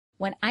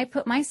when I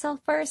put myself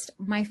first,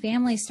 my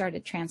family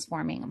started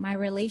transforming. My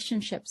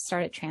relationships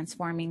started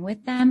transforming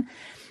with them.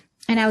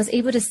 And I was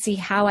able to see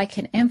how I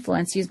can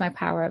use my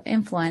power of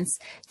influence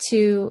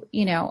to,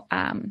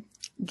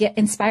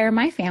 inspire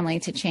my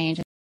family to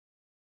change.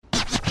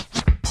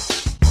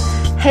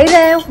 Hey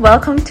there,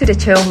 welcome to the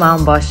Chill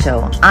Mom Boss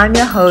Show. I'm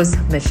your host,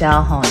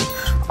 Michelle Hon,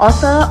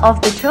 author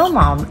of The Chill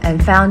Mom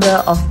and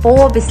founder of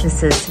 4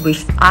 businesses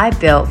which I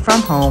built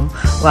from home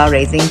while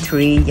raising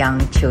 3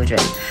 young children.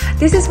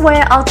 This is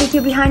where I'll take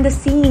you behind the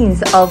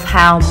scenes of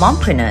how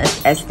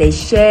mompreneurs, as they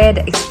share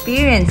the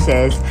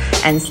experiences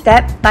and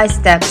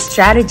step-by-step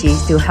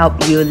strategies to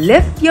help you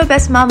live your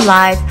best mom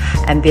life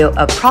and build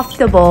a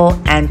profitable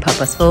and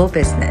purposeful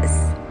business.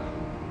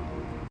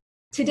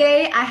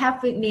 Today, I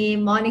have with me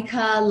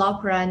Monica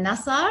Lopera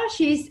Nassar.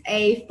 She's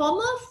a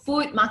former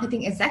food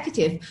marketing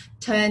executive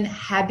turned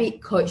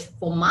habit coach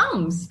for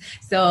moms.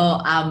 So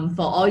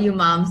for all you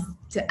moms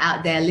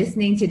out there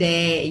listening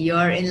today,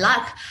 you're in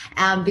luck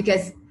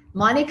because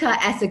Monica,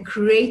 as a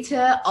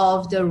creator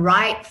of the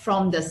Right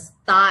from the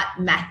Start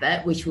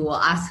method, which we will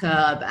ask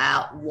her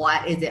about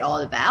what is it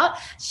all about,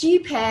 she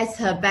pairs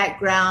her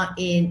background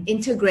in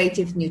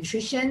integrative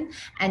nutrition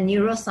and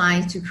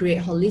neuroscience to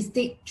create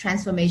holistic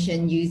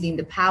transformation using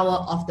the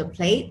power of the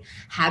plate,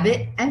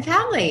 habit, and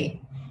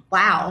family.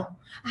 Wow.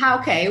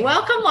 Okay.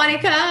 Welcome,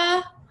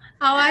 Monica.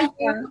 How are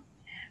you?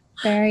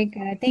 Very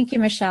good. Thank you,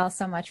 Michelle,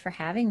 so much for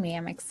having me.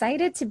 I'm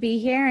excited to be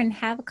here and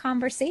have a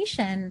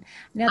conversation.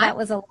 I know that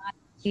was a lot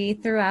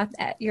throughout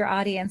your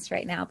audience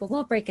right now, but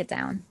we'll break it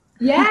down.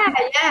 Yeah.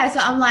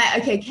 So I'm like,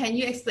 okay, can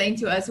you explain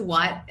to us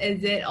what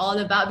is it all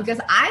about? Because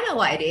I know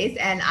what it is,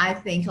 and I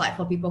think like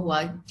for people who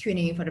are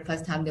tuning in for the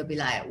first time, they'll be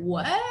like,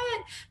 what?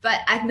 But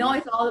I know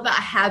it's all about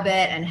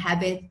habit, and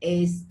habit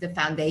is the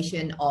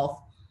foundation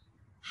of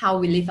how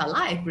we live our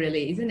life,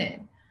 really, isn't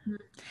it?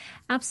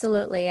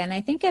 Absolutely. And I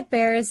think it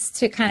bears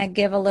to kind of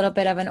give a little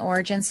bit of an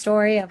origin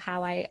story of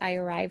how I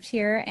arrived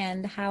here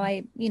and how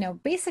I,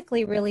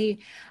 basically really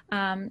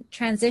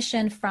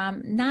transitioned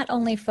from not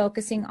only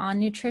focusing on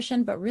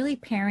nutrition, but really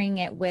pairing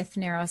it with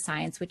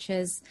neuroscience, which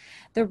is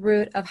the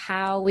root of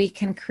how we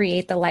can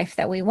create the life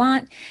that we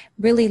want,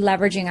 really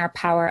leveraging our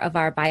power of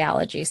our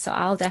biology. So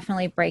I'll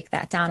definitely break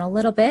that down a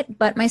little bit.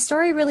 But my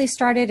story really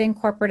started in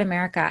corporate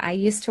America. I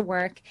used to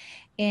work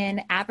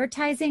in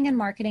advertising and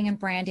marketing and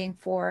branding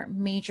for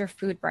major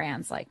food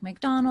brands like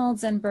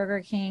McDonald's and Burger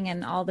King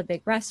and all the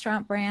big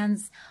restaurant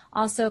brands,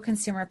 also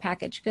consumer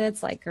packaged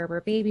goods like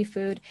Gerber baby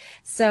food.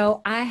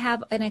 So I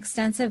have an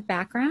extensive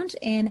background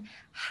in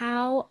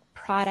how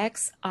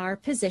products are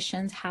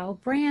positioned, how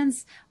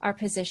brands are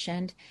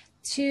positioned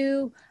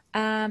to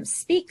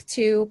speak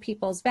to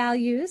people's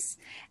values,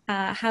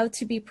 how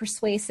to be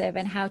persuasive,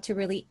 and how to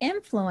really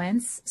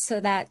influence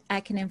so that I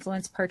can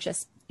influence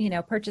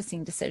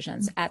purchasing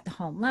decisions at the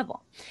home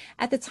level.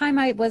 At the time,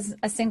 I was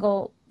a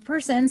single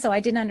person, so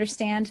I didn't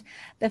understand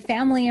the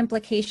family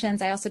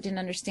implications. I also didn't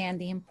understand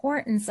the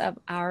importance of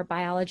our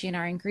biology and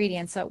our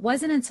ingredients. So it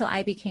wasn't until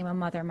I became a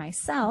mother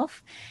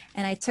myself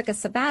and I took a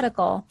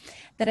sabbatical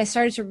that I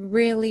started to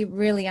really,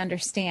 really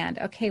understand,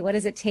 okay, what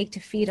does it take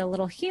to feed a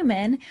little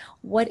human?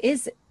 What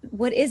is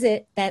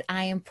it that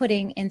I am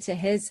putting into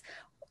his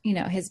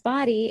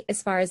body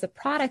as far as the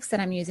products that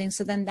I'm using.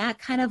 So then that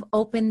kind of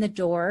opened the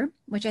door,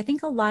 which I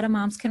think a lot of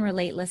moms can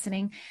relate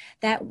listening,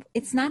 that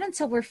it's not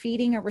until we're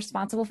feeding or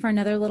responsible for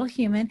another little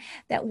human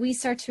that we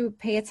start to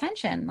pay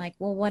attention. Like,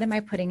 well, what am I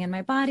putting in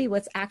my body?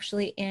 What's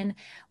actually in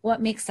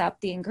what makes up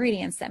the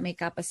ingredients that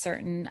make up a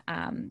certain,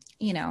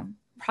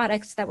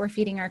 products that we're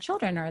feeding our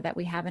children or that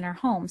we have in our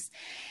homes.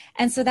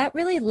 And so that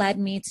really led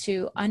me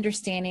to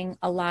understanding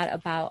a lot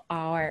about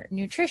our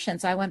nutrition.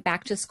 So I went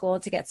back to school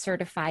to get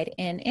certified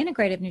in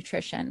integrative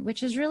nutrition,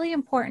 which is really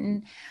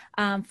important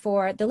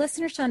for the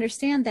listeners to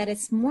understand that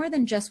it's more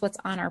than just what's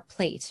on our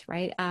plate,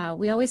 right?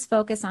 We always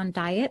focus on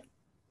diet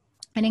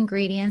and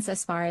ingredients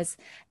as far as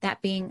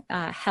that being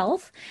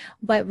health,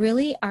 but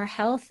really our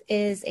health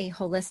is a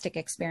holistic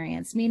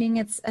experience, meaning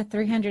it's a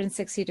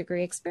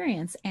 360-degree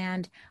experience,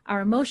 and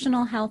our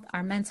emotional health,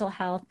 our mental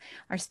health,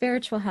 our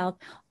spiritual health,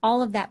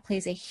 all of that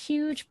plays a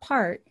huge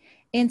part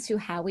into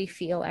how we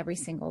feel every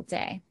single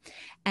day.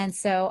 And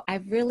so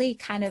I've really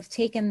kind of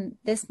taken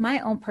this, my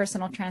own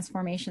personal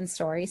transformation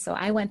story. So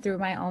I went through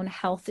my own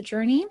health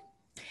journey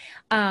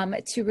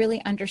to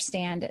really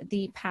understand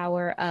the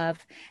power of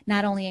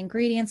not only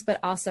ingredients, but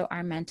also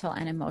our mental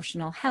and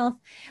emotional health,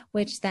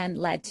 which then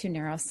led to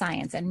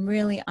neuroscience and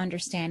really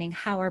understanding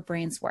how our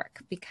brains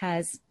work,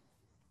 because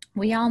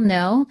we all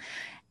know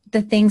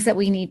the things that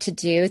we need to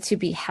do to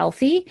be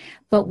healthy,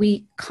 but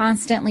we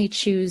constantly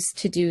choose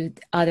to do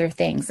other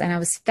things. And I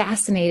was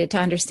fascinated to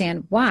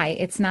understand why.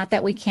 It's not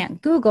that we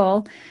can't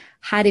Google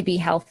how to be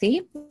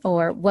healthy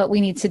or what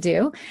we need to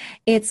do.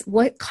 It's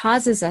what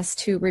causes us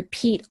to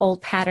repeat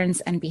old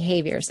patterns and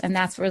behaviors. And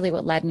that's really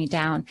what led me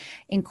down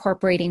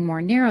incorporating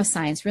more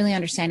neuroscience, really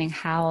understanding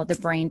how the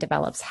brain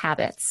develops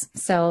habits.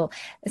 So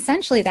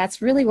essentially,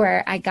 that's really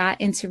where I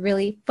got into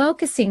really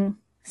focusing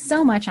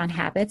so much on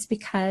habits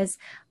because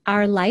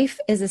our life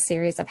is a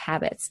series of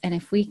habits. And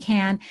if we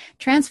can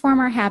transform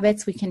our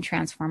habits, we can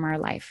transform our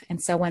life.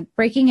 And so when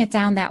breaking it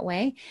down that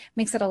way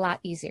makes it a lot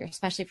easier,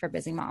 especially for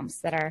busy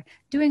moms that are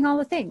doing all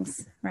the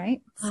things,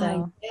 right?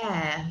 So,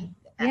 Yeah,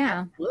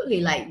 yeah.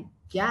 absolutely. Like,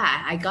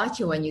 yeah, I got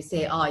you when you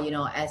say, oh,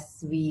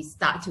 as we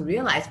start to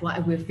realize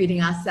what we're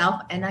feeding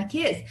ourselves and our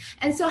kids.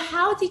 And so,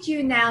 how did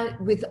you now,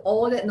 with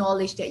all that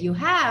knowledge that you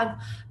have,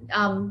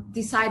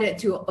 decided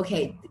to,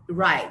 okay,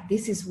 right,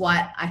 this is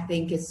what I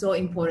think is so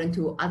important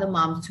to other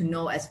moms to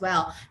know as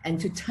well, and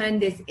to turn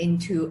this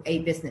into a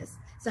business?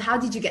 So, how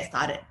did you get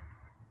started?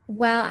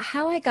 Well,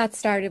 how I got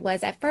started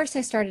was at first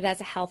I started as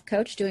a health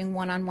coach doing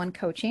one-on-one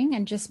coaching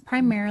and just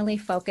primarily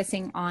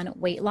focusing on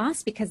weight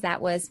loss because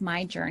that was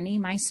my journey.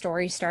 My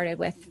story started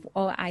with,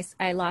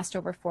 I lost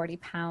over 40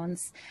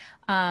 pounds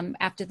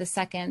after the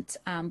second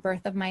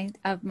birth of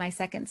my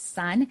second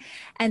son.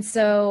 And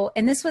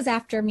this was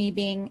after me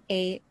being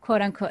a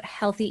quote unquote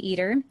healthy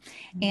eater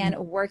and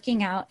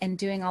working out and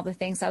doing all the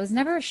things. I was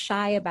never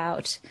shy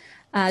about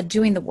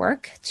doing the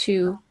work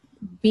to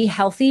be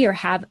healthy or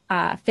have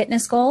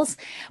fitness goals,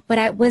 but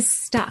I was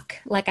stuck.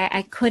 Like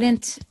I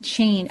couldn't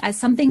change.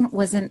 Something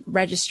wasn't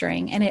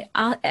registering, and it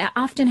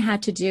often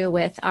had to do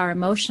with our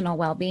emotional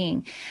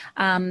well-being.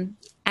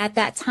 At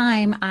that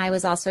time, I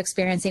was also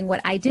experiencing what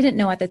I didn't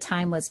know at the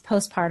time was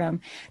postpartum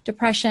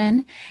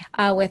depression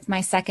with my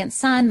second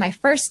son. My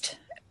first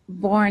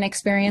born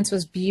experience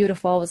was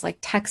beautiful. It was like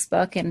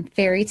textbook and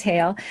fairy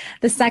tale.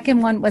 The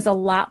second one was a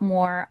lot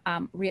more,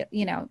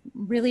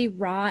 really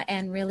raw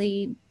and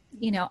really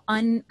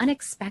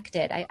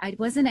unexpected. I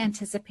wasn't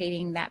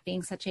anticipating that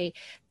being such a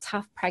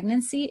tough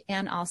pregnancy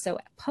and also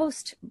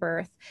post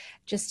birth,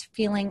 just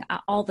feeling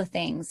all the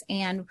things.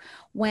 And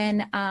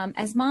when,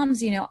 as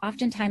moms,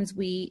 oftentimes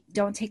we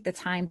don't take the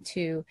time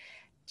to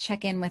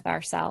check in with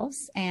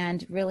ourselves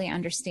and really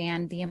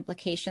understand the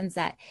implications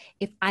that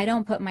if I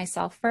don't put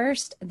myself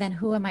first, then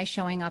who am I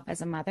showing up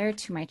as a mother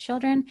to my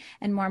children?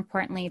 And more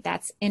importantly,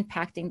 that's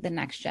impacting the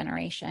next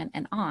generation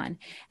and on.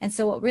 And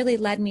so what really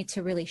led me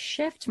to really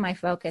shift my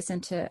focus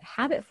into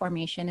habit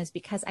formation is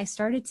because I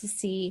started to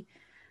see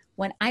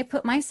when I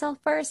put myself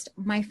first,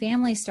 my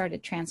family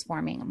started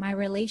transforming, my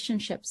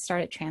relationships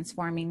started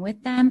transforming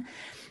with them.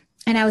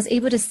 And I was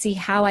able to see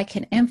how I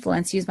can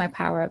use my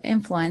power of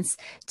influence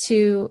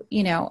to,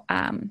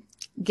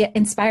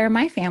 inspire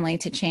my family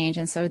to change.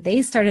 And so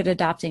they started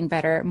adopting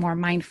better, more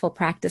mindful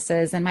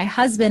practices. And my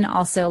husband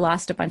also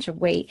lost a bunch of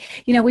weight.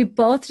 We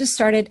both just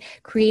started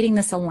creating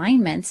this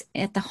alignment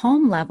at the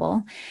home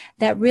level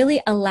that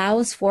really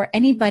allows for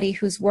anybody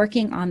who's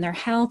working on their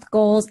health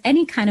goals,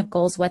 any kind of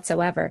goals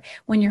whatsoever.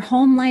 When your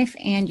home life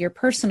and your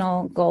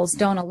personal goals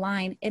don't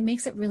align, it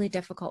makes it really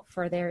difficult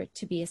for there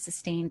to be a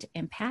sustained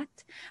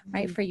impact,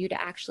 right? For you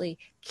to actually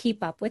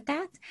keep up with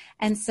that.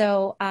 And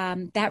so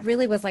that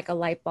really was like a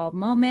light bulb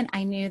moment.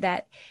 I knew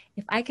that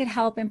if I could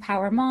help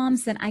empower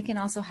moms, then I can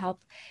also help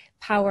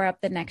power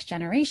up the next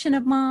generation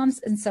of moms.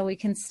 And so we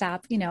can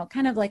stop,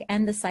 kind of like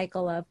end the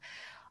cycle of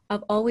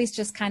always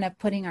just kind of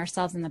putting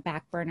ourselves in the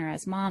back burner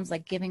as moms,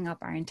 like giving up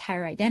our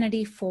entire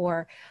identity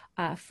for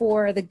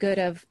the good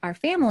of our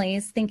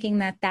families, thinking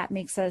that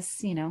makes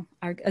us,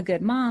 a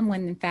good mom,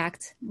 when in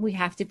fact we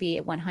have to be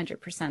at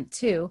 100%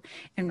 too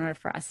in order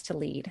for us to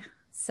lead.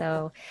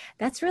 So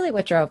that's really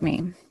what drove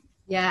me.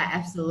 Yeah,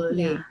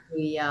 absolutely.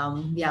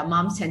 Yeah.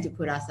 Moms tend to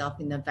put ourselves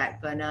in the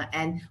back burner,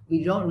 and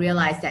we don't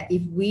realize that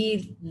if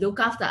we look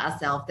after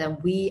ourselves, then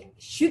we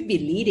should be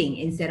leading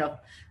instead of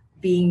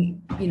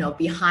being,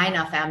 behind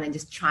our family and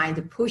just trying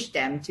to push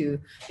them to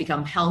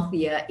become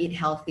healthier, eat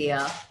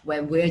healthier,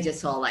 when we're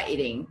just all like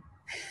eating,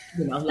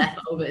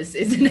 leftovers,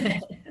 isn't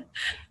it?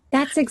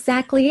 That's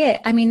exactly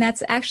it. I mean,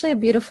 that's actually a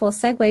beautiful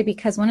segue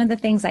because one of the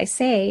things I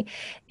say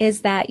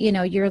is that,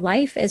 your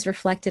life is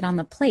reflected on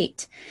the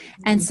plate.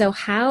 And so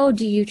how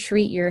do you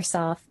treat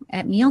yourself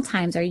at meal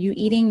times? Are you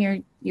eating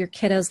your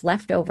kiddos'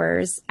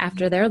 leftovers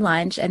after their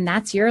lunch and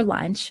that's your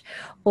lunch?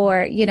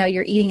 Or,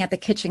 you're eating at the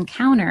kitchen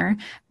counter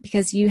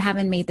because you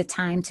haven't made the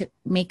time to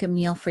make a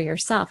meal for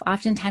yourself.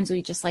 Oftentimes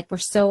we just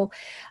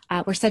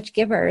we're such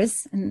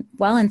givers and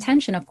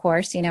well-intentioned, of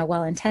course,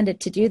 well-intended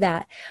to do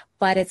that.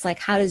 But it's like,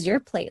 how does your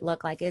plate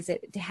look like?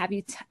 Have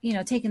you,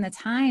 taken the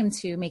time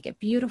to make it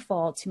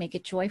beautiful, to make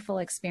it joyful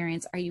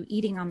experience? Are you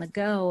eating on the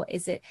go?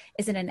 Is it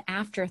an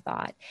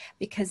afterthought?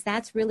 Because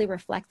that's really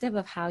reflective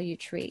of how you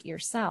treat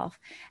yourself.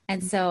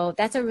 And so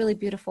that's a really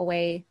beautiful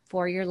way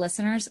for your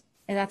listeners.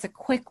 And that's a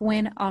quick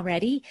win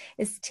already,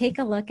 is take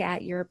a look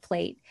at your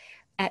plate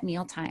at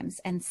meal times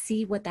and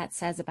see what that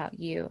says about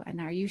you. And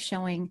are you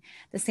showing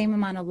the same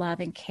amount of love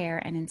and care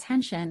and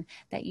intention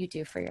that you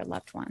do for your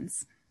loved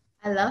ones?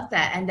 I love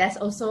that. And that's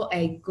also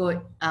a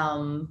good,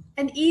 an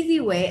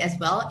easy way as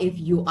well, if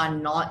you are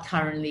not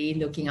currently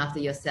looking after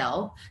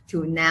yourself,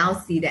 to now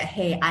see that,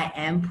 hey, I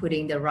am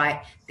putting the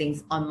right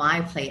things on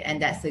my plate.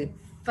 And that's the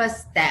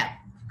first step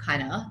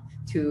kind of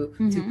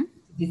to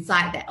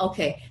decide that,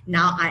 okay,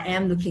 now I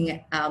am looking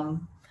at,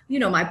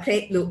 my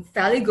plate look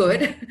fairly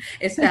good.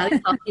 It's fairly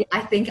healthy.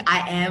 I think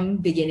I am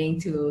beginning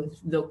to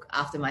look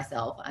after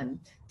myself and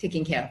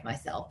taking care of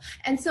myself.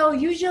 And so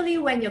usually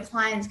when your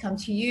clients come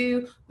to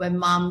you, when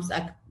moms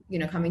are,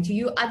 coming to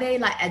you, are they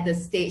like at the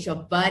stage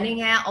of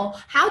burning out, or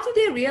how do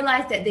they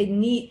realize that they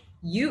need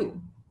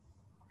you?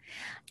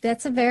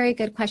 That's a very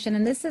good question.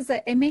 And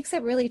it makes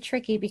it really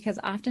tricky because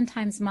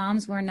oftentimes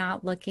moms were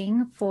not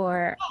looking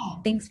for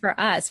things for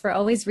us. We're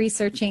always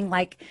researching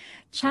like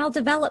child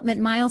development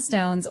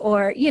milestones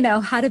or,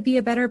 how to be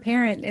a better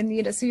parent.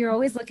 And, so you're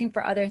always looking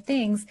for other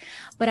things.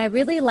 But I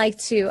really like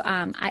to,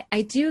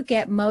 I do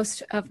get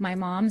most of my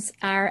moms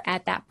are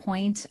at that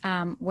point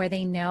where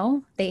they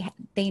know that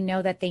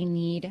they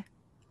need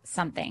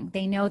something.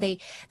 They know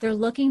they're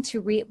looking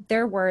to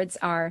their words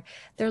are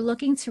they're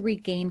looking to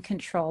regain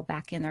control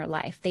back in their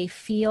life. They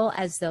feel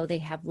as though they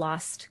have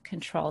lost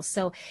control.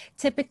 So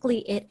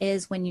typically it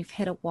is when you've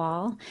hit a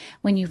wall,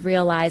 when you've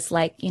realized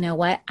like, you know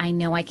what, I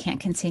know I can't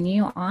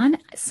continue on,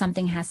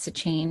 something has to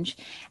change.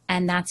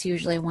 And that's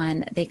usually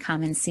when they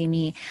come and see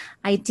me.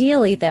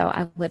 Ideally, though,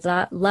 I would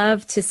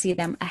love to see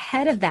them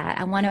ahead of that.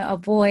 I want to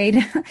avoid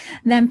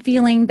them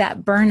feeling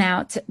that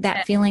burnout,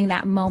 that feeling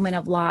that moment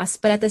of loss.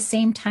 But at the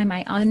same time,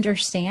 I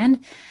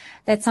understand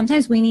that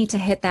sometimes we need to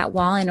hit that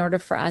wall in order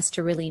for us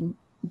to really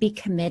be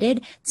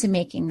committed to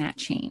making that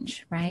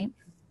change, right?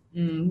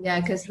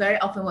 Yeah, because very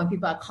often when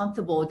people are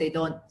comfortable, they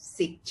don't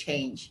seek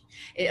change.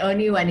 It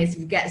only when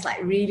it gets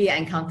like really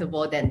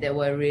uncomfortable, then they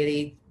were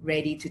really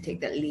ready to take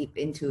that leap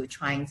into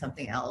trying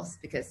something else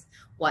because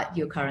what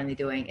you're currently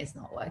doing is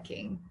not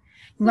working.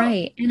 So,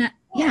 right. And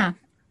yeah.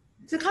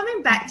 So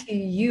coming back to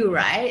you,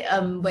 right?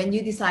 When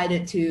you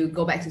decided to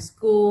go back to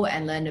school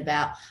and learn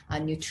about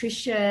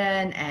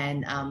nutrition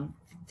and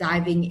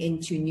diving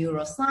into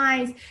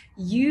neuroscience,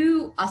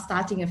 you are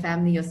starting a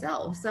family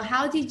yourself. So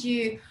how did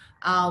you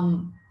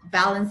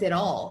balance it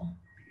all?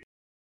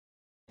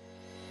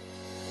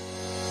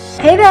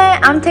 Hey there,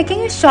 I'm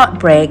taking a short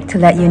break to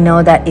let you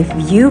know that if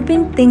you've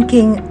been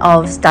thinking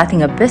of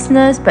starting a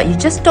business but you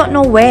just don't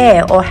know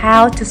where or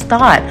how to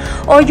start,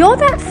 or you're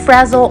that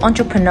frazzled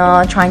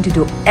entrepreneur trying to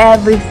do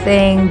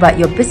everything but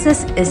your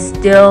business is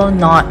still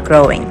not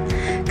growing,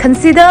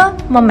 consider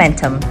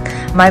Momentum,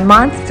 my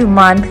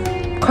month-to-month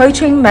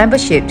coaching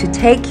membership to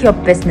take your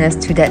business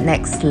to that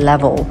next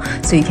level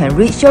so you can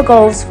reach your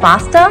goals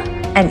faster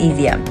and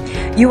easier.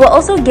 You will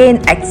also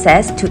gain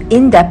access to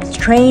in-depth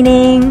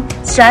training,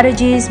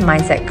 strategies,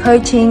 mindset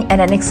coaching,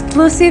 and an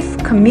exclusive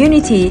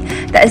community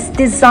that is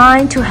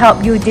designed to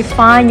help you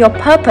define your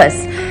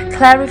purpose,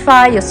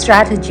 clarify your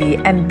strategy,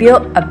 and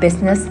build a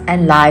business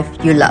and life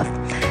you love.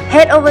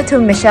 Head over to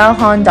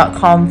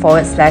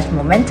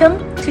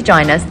michellehorn.com/momentum to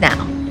join us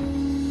now.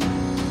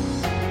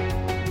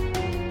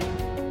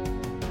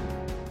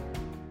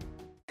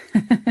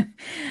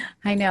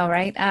 I know,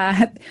 right?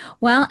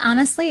 Well,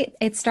 honestly,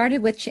 it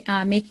started with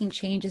making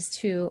changes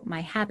to my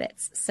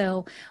habits.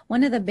 So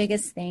one of the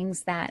biggest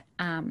things that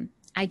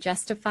I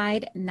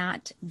justified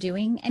not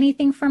doing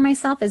anything for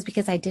myself is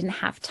because I didn't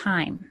have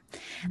time.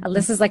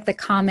 This is like the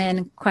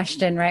common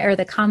question, right? Or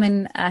the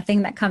common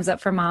thing that comes up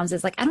for moms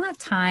is like, I don't have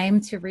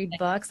time to read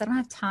books. I don't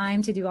have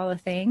time to do all the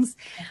things.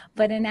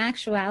 But in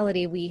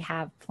actuality, we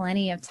have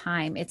plenty of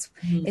time. It's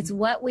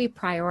what we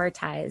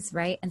prioritize,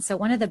 right? And so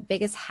one of the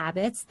biggest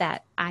habits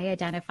that I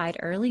identified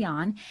early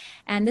on,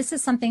 and this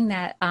is something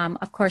that,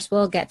 of course,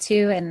 we'll get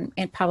to, and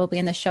probably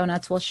in the show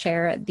notes, we'll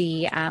share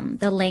the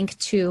link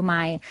to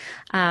my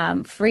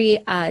free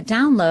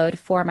download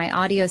for my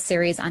audio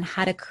series on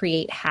how to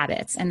create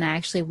habits. And I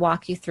actually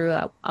walk you through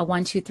a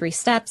 1, 2, 3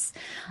 steps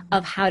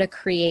of how to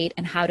create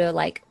and how to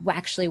like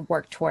actually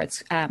work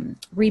towards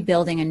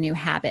rebuilding a new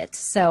habit.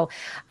 So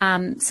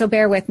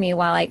bear with me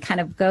while I kind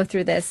of go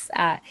through this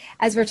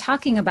as we're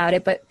talking about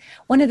it. But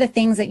one of the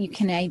things that you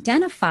can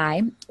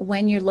identify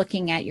when you're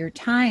looking at your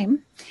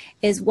time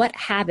is what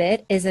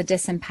habit is a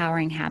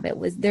disempowering habit.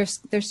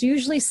 There's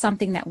usually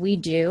something that we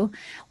do,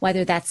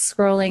 whether that's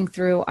scrolling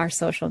through our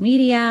social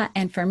media.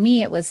 And for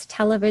me, it was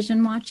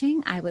television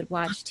watching. I would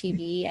watch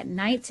TV at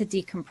night to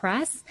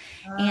decompress.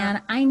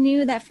 And I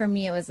knew that for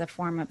me, it was a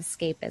form of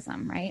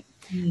escapism, right?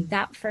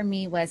 That for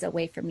me was a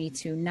way for me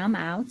to numb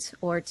out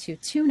or to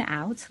tune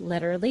out,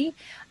 literally.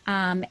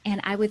 And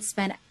I would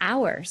spend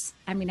hours.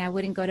 I mean, I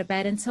wouldn't go to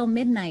bed until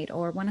midnight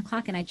or 1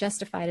 o'clock. And I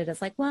justified it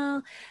as like,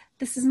 well,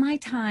 this is my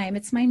time.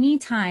 It's my me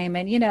time.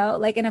 And,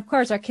 and of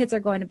course our kids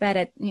are going to bed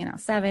at,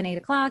 7, 8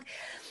 o'clock.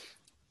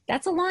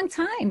 That's a long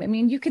time. I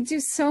mean, you could do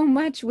so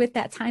much with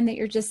that time that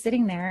you're just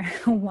sitting there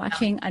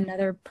watching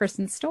another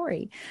person's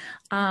story.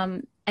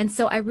 And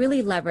so I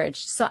really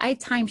leveraged. So I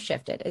time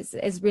shifted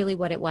is really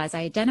what it was.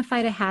 I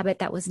identified a habit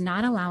that was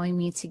not allowing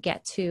me to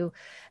get to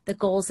the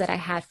goals that I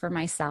had for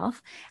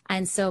myself.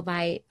 And so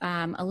by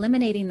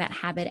eliminating that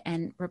habit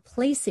and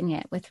replacing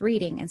it with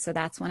reading. And so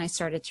that's when I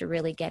started to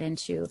really get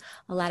into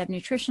a lot of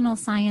nutritional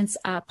science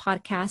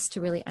podcasts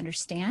to really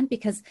understand,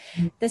 because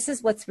this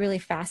is what's really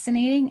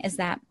fascinating is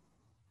that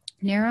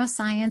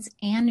neuroscience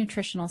and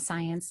nutritional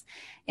science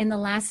in the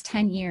last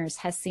 10 years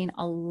has seen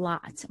a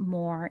lot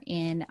more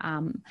in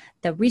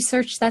the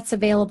research that's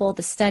available,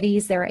 the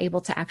studies. They're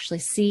able to actually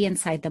see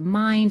inside the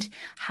mind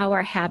how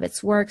our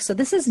habits work. So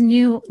this is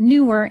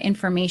newer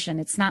information.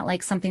 It's not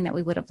like something that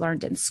we would have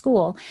learned in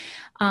school.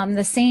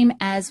 The same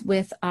as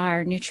with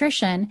our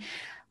nutrition.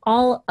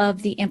 All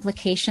of the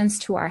implications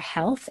to our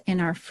health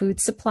and our food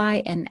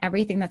supply and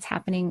everything that's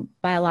happening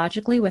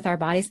biologically with our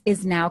bodies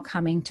is now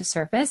coming to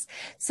surface.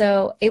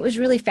 So it was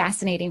really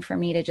fascinating for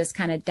me to just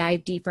kind of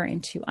dive deeper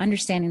into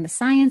understanding the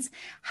science.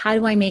 How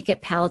do I make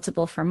it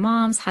palatable for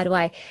moms? How do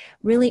I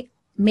really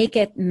make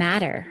it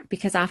matter?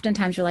 Because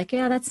oftentimes you're like,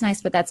 yeah, that's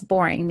nice, but that's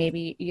boring.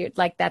 Maybe you're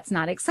like, that's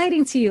not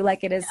exciting to you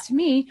like it is to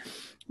me.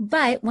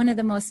 But one of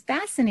the most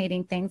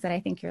fascinating things that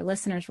I think your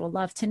listeners will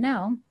love to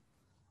know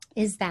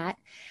is that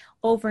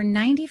over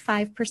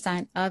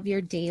 95% of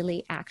your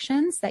daily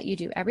actions that you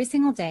do every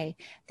single day,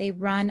 they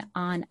run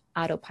on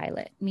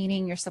autopilot,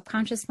 meaning your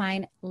subconscious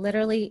mind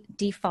literally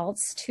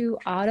defaults to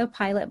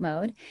autopilot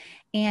mode,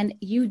 and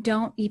you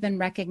don't even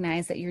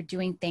recognize that you're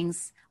doing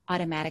things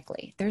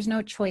automatically. There's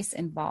no choice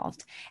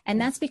involved. And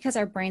that's because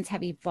our brains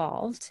have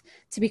evolved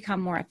to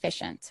become more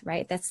efficient,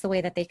 right? That's the way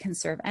that they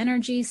conserve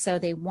energy. So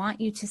they want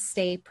you to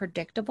stay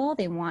predictable.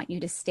 They want you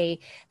to stay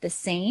the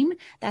same.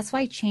 That's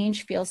why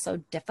change feels so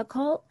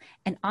difficult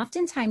and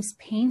oftentimes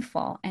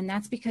painful. And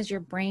that's because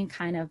your brain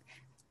kind of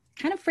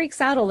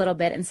freaks out a little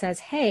bit and says,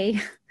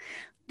 hey,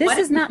 this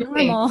is not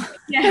normal.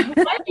 Yeah.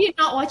 Why are you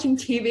not watching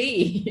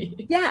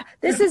TV? Yeah,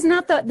 this is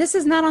not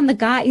on the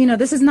guide,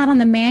 this is not on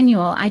the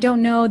manual. I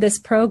don't know this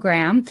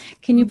program.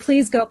 Can you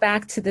please go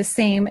back to the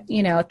same,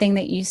 thing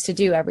that you used to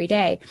do every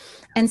day?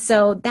 And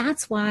so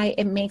that's why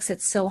it makes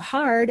it so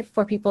hard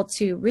for people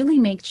to really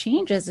make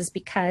changes, is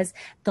because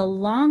the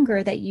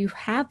longer that you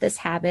have this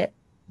habit,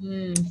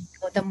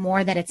 the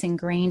more that it's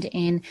ingrained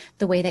in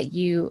the way that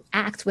you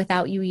act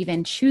without you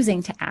even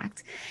choosing to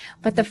act.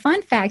 But the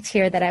fun fact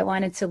here that I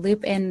wanted to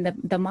loop in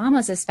the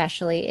mamas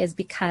especially is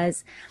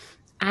because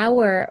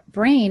our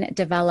brain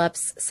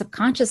develops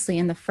subconsciously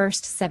in the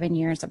first 7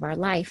 years of our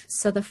life.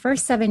 So the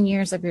first 7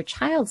 years of your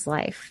child's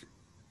life,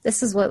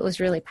 this is what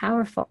was really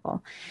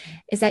powerful,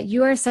 is that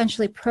you are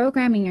essentially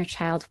programming your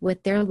child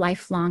with their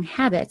lifelong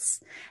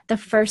habits the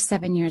first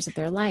 7 years of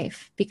their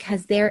life,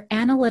 because their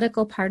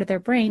analytical part of their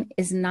brain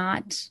is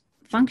not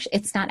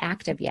it's not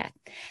active yet.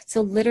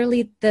 So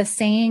literally the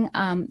saying,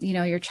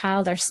 your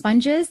child are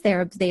sponges,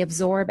 they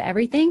absorb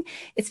everything.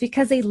 It's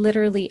because they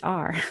literally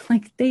are.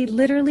 Like, they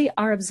literally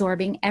are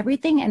absorbing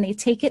everything and they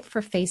take it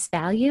for face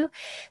value.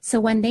 So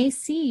when they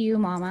see you,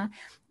 mama,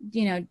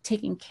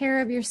 taking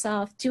care of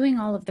yourself, doing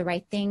all of the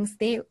right things,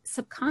 they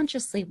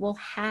subconsciously will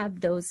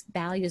have those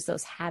values,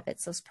 those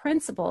habits, those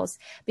principles,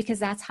 because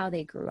that's how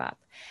they grew up.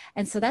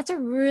 And so that's a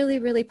really,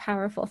 really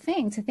powerful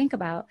thing to think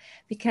about,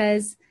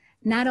 because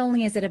not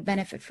only is it a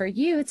benefit for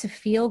you to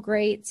feel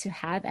great, to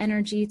have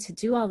energy, to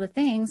do all the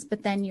things,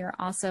 but then you're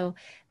also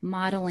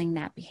modeling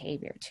that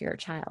behavior to your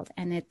child,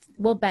 and it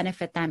will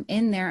benefit them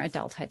in their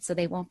adulthood. So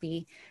they won't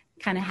be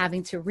kind of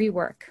having to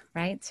rework,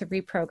 right? To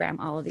reprogram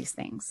all of these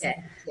things.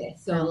 Yeah.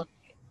 So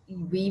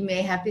we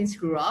may have been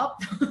screwed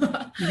up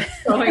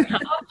growing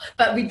up,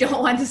 but we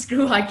don't want to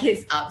screw our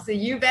kids up. So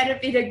you better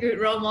be the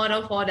good role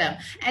model for them.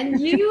 And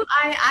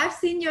I've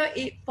seen your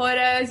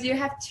photos. You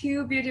have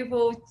two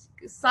beautiful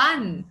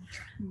sons,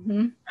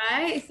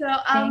 right? So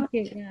thank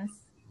you.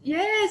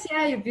 Yes,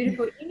 your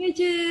beautiful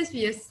images with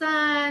your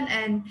son,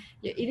 and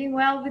you're eating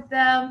well with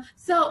them.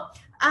 So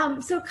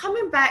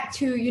coming back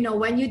to,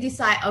 when you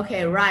decide,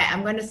 okay, right,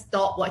 I'm going to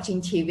stop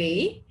watching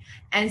TV.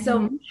 And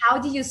so how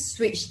did you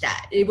switch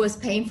that? It was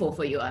painful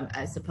for you,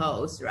 I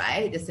suppose,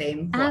 right? The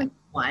same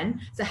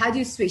one. So how do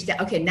you switch that?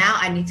 Okay, now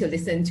I need to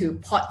listen to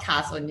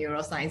podcasts on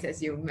neuroscience,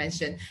 as you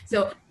mentioned.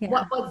 So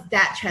what was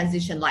that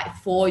transition like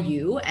for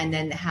you? And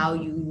then how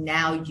you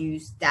now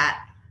use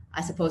that,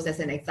 I suppose, as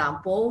an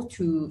example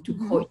to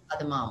coach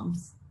other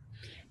moms?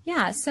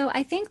 Yeah, so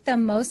I think the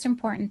most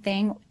important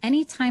thing,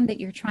 anytime that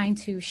you're trying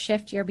to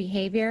shift your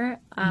behavior,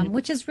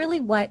 which is really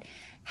what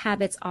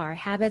habits are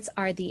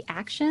the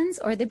actions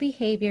or the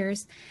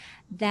behaviors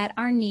that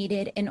are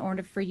needed in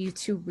order for you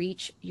to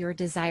reach your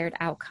desired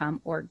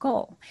outcome or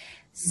goal.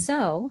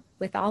 So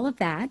with all of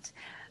that,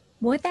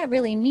 what that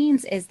really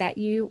means is that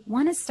you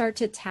want to start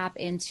to tap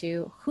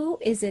into who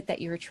is it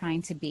that you're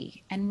trying to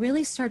be, and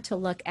really start to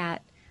look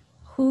at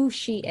who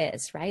she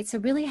is, right? So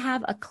really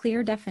have a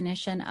clear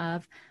definition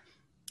of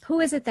who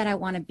is it that I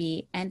want to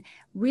be, and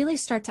really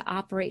start to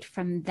operate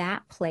from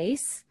that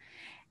place.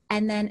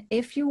 And then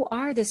if you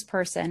are this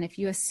person, if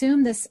you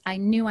assume this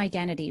new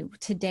identity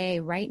today,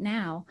 right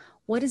now,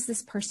 what does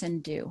this person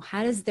do?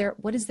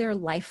 What does their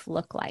life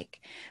look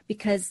like?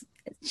 Because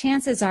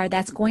chances are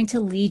that's going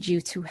to lead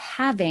you to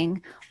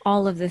having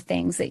all of the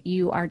things that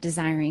you are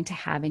desiring to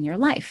have in your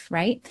life,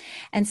 right?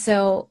 And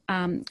so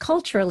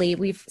culturally,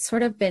 we've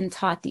sort of been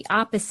taught the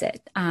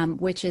opposite,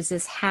 which is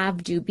this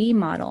have, do, be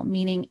model,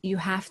 meaning you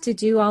have to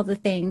do all the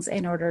things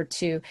in order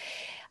to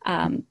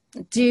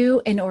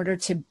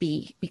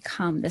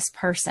become this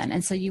person.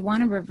 And so you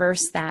want to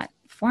reverse that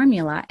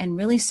formula and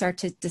really start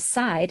to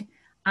decide,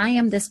 I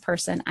am this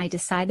person. I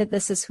decided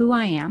this is who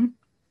I am.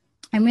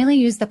 And really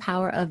use the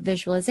power of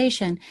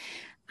visualization.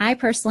 I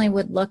personally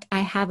would I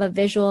have a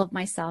visual of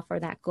myself or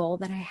that goal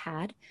that I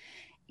had,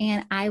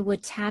 and I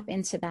would tap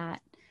into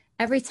that.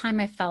 Every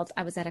time I felt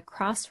I was at a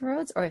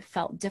crossroads or it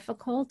felt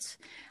difficult,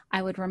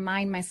 I would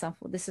remind myself,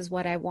 well, this is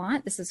what I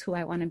want. This is who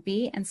I want to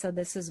be. And so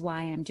this is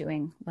why I'm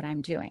doing what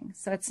I'm doing.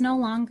 So it's no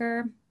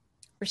longer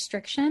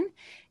restriction,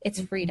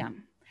 it's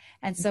freedom.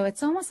 And so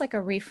it's almost like a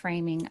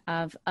reframing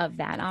of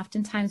that.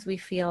 Oftentimes we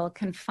feel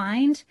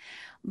confined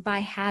by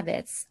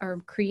habits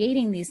or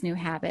creating these new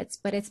habits,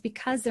 but it's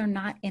because they're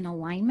not in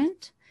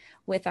alignment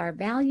with our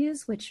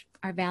values, which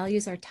our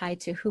values are tied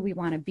to who we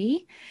want to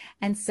be.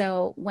 And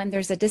so when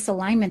there's a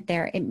disalignment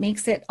there, it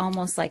makes it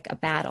almost like a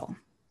battle.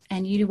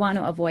 And you want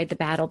to avoid the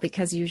battle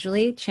because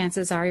usually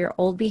chances are your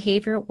old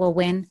behavior will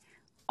win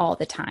all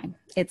the time.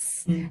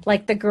 It's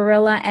like the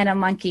gorilla and a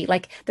monkey.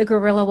 Like the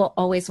gorilla will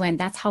always win.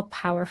 That's how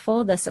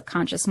powerful the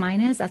subconscious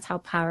mind is. That's how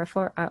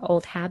powerful our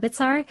old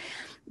habits are.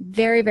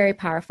 Very, very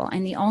powerful.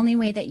 And the only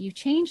way that you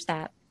change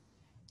that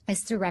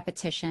is through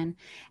repetition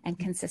and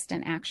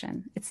consistent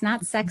action. It's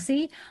not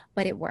sexy,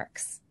 but it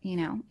works.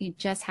 You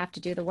just have to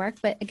do the work.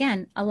 But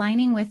again,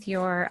 aligning with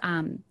your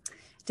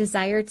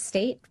desired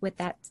state with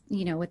that,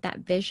 with that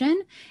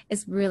vision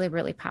is really,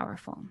 really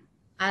powerful.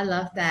 I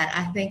love that.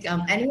 I think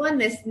anyone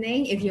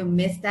listening, if you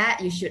missed that,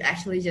 you should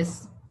actually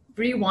just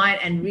rewind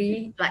and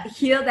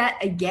hear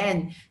that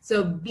again.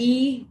 So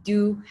be,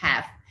 do,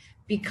 have.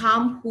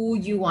 Become who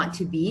you want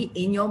to be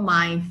in your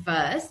mind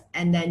first,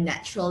 and then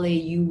naturally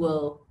you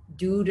will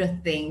do the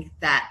things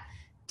that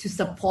to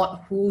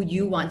support who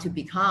you want to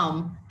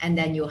become, and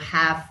then you'll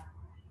have,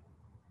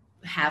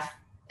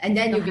 and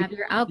then you'll have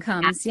your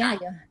outcomes. Yeah.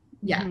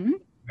 Mm-hmm.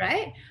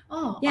 Right?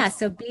 Oh, yeah. awesome.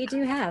 So be,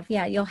 do, have.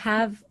 Yeah. You'll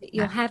have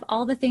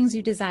all the things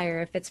you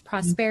desire. If it's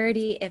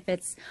prosperity, if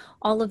it's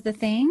all of the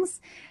things,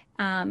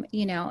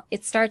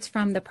 it starts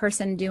from the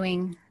person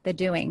doing the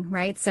doing,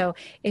 right? So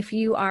if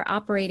you are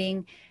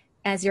operating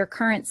as your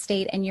current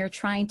state and you're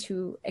trying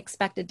to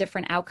expect a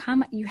different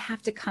outcome, you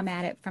have to come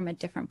at it from a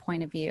different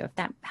point of view. If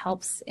that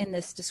helps in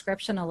this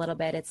description a little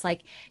bit, it's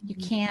like you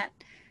can't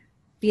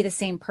be the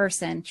same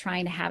person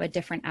trying to have a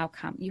different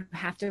outcome. You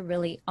have to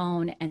really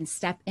own and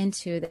step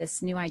into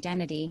this new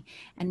identity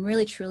and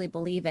really truly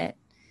believe it,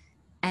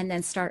 and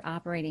then start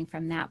operating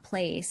from that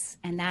place.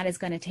 And that is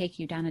going to take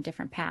you down a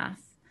different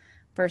path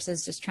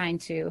versus just trying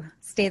to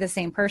stay the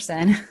same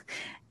person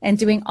and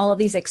doing all of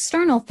these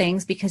external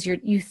things because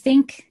you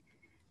think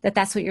that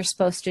that's what you're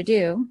supposed to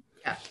do,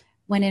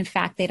 when in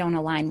fact they don't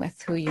align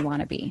with who you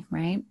want to be,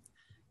 right?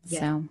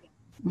 Yeah.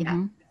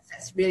 So,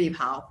 that's really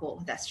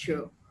powerful. That's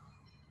true.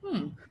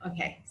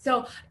 Okay.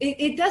 So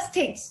it does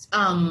take,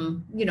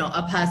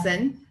 a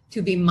person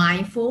to be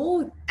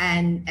mindful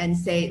and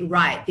say,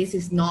 right, this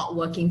is not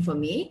working for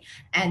me.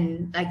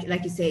 And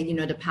like you said,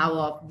 the power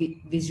of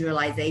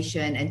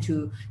visualization, and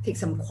to take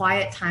some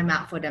quiet time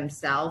out for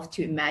themselves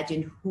to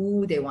imagine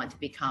who they want to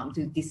become,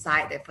 to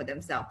decide that for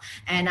themselves.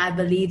 And I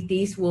believe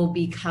this will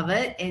be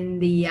covered in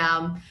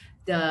the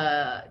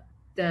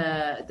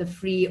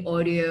free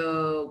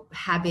audio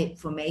habit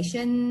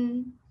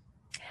formation.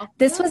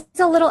 This was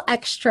a little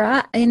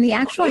extra in the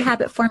actual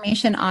habit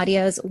formation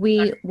audios.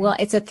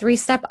 It's a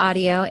 3-step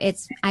audio.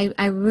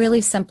 I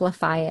really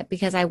simplify it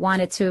because I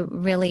wanted to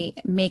really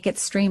make it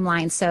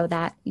streamlined so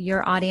that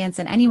your audience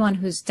and anyone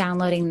who's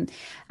downloading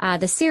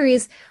the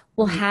series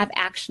will have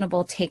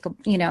actionable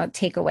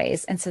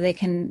takeaways. And so they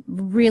can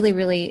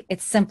really,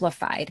 it's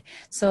simplified.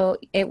 So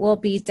it will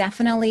be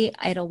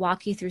it'll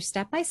walk you through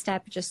step by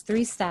step, just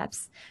 3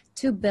 steps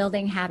to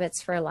building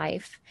habits for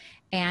life.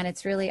 And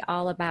it's really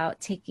all about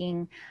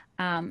taking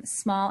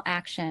small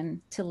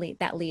action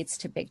that leads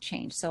to big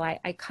change. So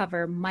I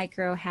cover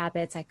micro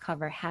habits. I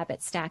cover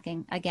habit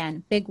stacking.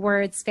 Again, big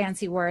words,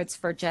 fancy words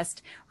for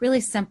just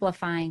really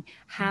simplifying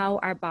how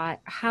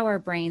our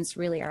brains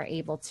really are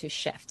able to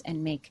shift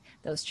and make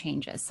those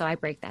changes. So I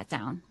break that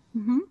down.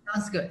 Mm-hmm.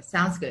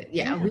 Sounds good.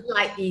 Yeah, we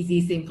like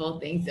easy, simple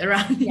things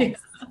around here.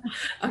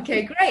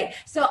 Okay, great.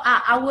 So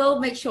I will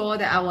make sure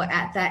that I will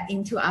add that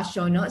into our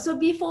show notes. So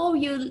before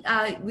we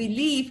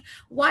leave,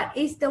 what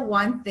is the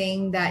one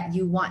thing that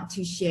you want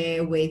to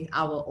share with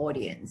our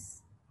audience?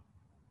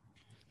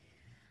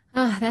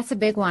 Oh, that's a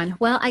big one.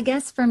 Well, I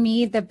guess for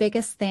me, the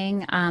biggest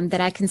thing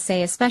that I can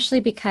say, especially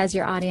because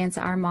your audience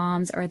are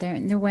moms or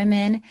they're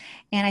women,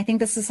 and I think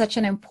this is such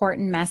an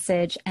important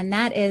message, and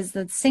that is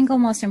the single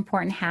most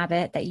important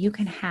habit that you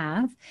can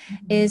have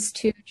is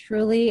to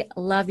truly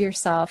love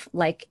yourself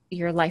like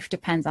your life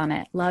depends on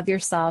it. Love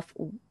yourself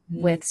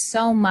with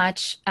so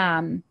much,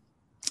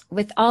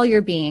 with all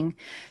your being,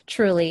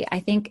 truly. I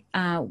think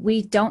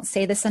we don't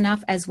say this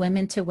enough as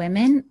women to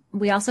women.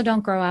 we also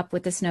don't grow up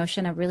with this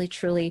notion of really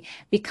truly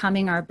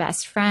becoming our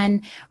best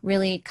friend,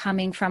 really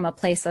coming from a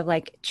place of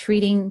like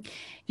treating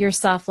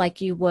yourself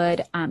like you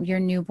would your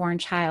newborn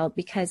child,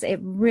 because it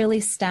really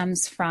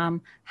stems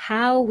from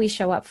how we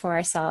show up for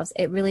ourselves.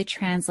 It really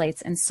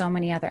translates in so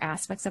many other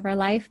aspects of our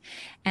life.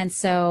 And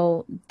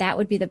so that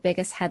would be the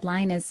biggest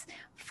headline, is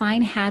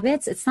find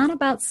habits. It's not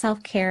about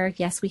self-care.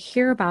 Yes, we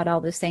hear about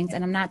all those things,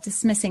 and I'm not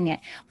dismissing it,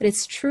 but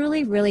it's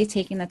truly really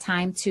taking the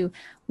time to,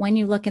 when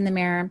you look in the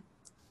mirror,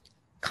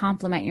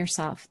 compliment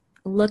yourself.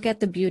 Look at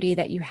the beauty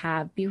that you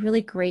have. Be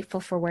really grateful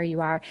for where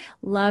you are.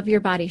 Love your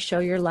body. Show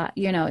your love,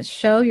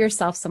 show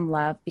yourself some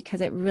love,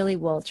 because it really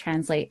will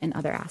translate in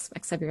other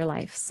aspects of your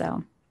life.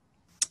 So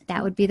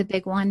that would be the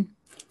big one.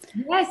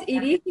 Yes,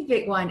 it is a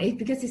big one.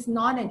 Because it's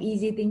not an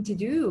easy thing to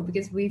do,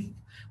 because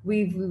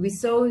we're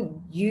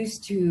so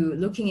used to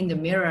looking in the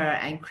mirror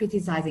and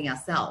criticizing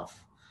ourselves,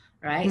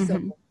 right?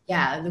 Mm-hmm. So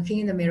yeah, looking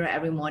in the mirror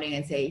every morning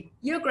and say,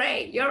 you're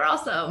great, you're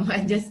awesome,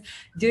 and just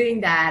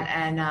doing that.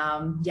 And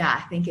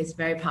I think it's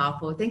very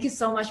powerful. Thank you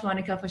so much,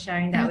 Monica, for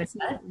sharing that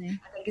Absolutely. with us.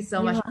 Thank you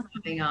so much for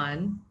coming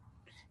on.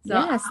 So,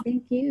 yes,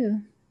 thank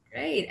you.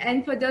 Great.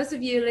 And for those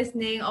of you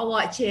listening or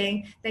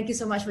watching, thank you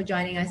so much for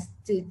joining us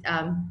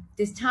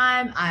this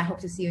time. I hope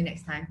to see you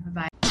next time.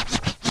 Bye-bye.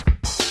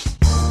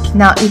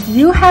 Now, if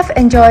you have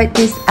enjoyed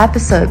this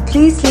episode,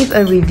 please leave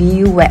a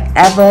review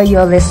wherever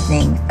you're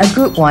listening. A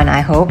good one, I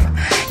hope.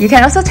 You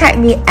can also tag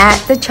me at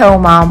The Chill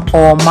Mom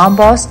or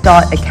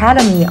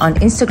momboss.academy on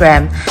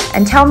Instagram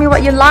and tell me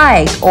what you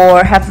like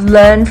or have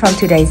learned from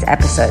today's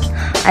episode.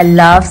 I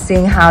love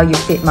seeing how you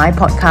fit my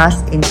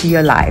podcast into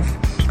your life.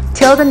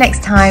 Till the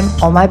next time,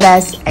 all my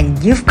best,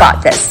 and you've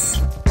got this.